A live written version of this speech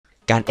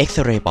การเอ็กซ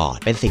เรย์ปอด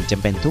เป็นสิ่งจ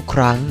ำเป็นทุกค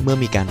รั้งเมื่อ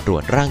มีการตรว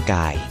จร่างก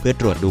ายเพื่อ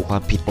ตรวจดูควา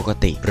มผิดปก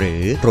ติหรื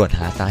อตรวจ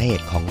หาสาเห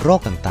ตุของโรค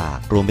ต่าง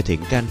ๆรวมไปถึ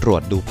งการตรว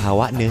จดูภาว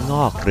ะเนื้อง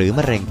อกหรือม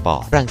ะเร็งปอ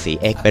ดรังสี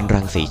X เป็น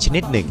รังสีชนิ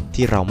ดหนึ่ง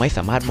ที่เราไม่ส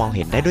ามารถมองเ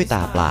ห็นได้ด้วยต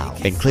าเปล่า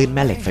เป็นคลื่นแ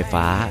ม่เหล็กไฟ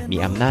ฟ้ามี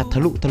อำนาจทะ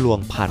ลุทะลวง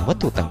ผ่านวัต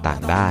ถุต่า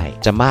งๆได้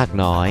จะมาก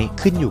น้อย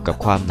ขึ้นอยู่กับ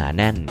ความหนา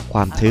แน่นคว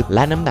ามทึบแล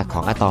ะน้ำหนักข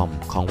องอะตอม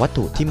ของวัต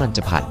ถุที่มันจ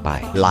ะผ่านไป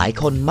หลาย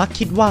คนมัก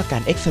คิดว่ากา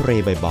รเอ็กซเร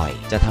ย์บ่อย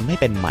ๆจะทำให้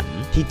เป็นหมัน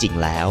ที่จริง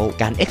แล้ว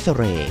การเอ็กซ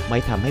เรย์ไม่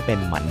ทำให้เป็น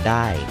หมันไ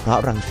ด้เพราะ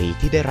รังสี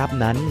ที่ได้รับ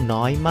นั้น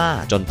น้อยมา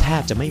กจนแท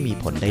บจะไม่มี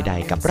ผลใด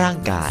ๆกับร่าง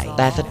กายแ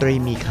ต่สตรี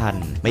มีครร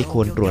ภ์ไม่ค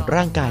วรตรวจ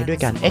ร่างกายด้วย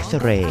การเอ็กซ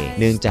เรย์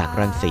เนื่องจาก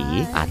รังสี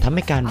อาจทำใ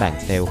ห้การแบ่ง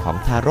เซลล์ของ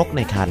ทารกใน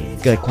ครรภ์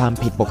เกิดความ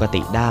ผิดปก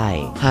ติได้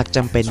หากจ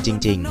ำเป็นจ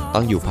ริงๆต้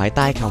องอยู่ภายใ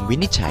ต้คำวิ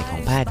นิจฉัยขอ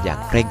งแพทย์อย่าง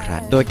เคร่งครั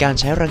ดโดยการ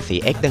ใช้รังสี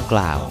X ดังก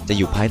ล่าวจะอ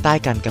ยู่ภายใต้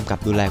การกำกับ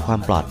ดูแลควา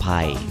มปลอดภั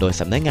ยโดย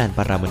สำนักงานป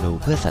รมาณู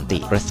เพื่อสันติ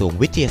กระทรวง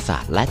วิทยาศา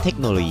สตร์และเทค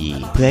โนโลยี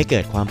เพื่อให้เกิ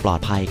ดความปลอ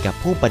ดภัยกับ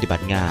ผู้ปฏิบั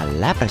ติงาน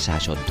และประชา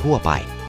ชนทั่วไป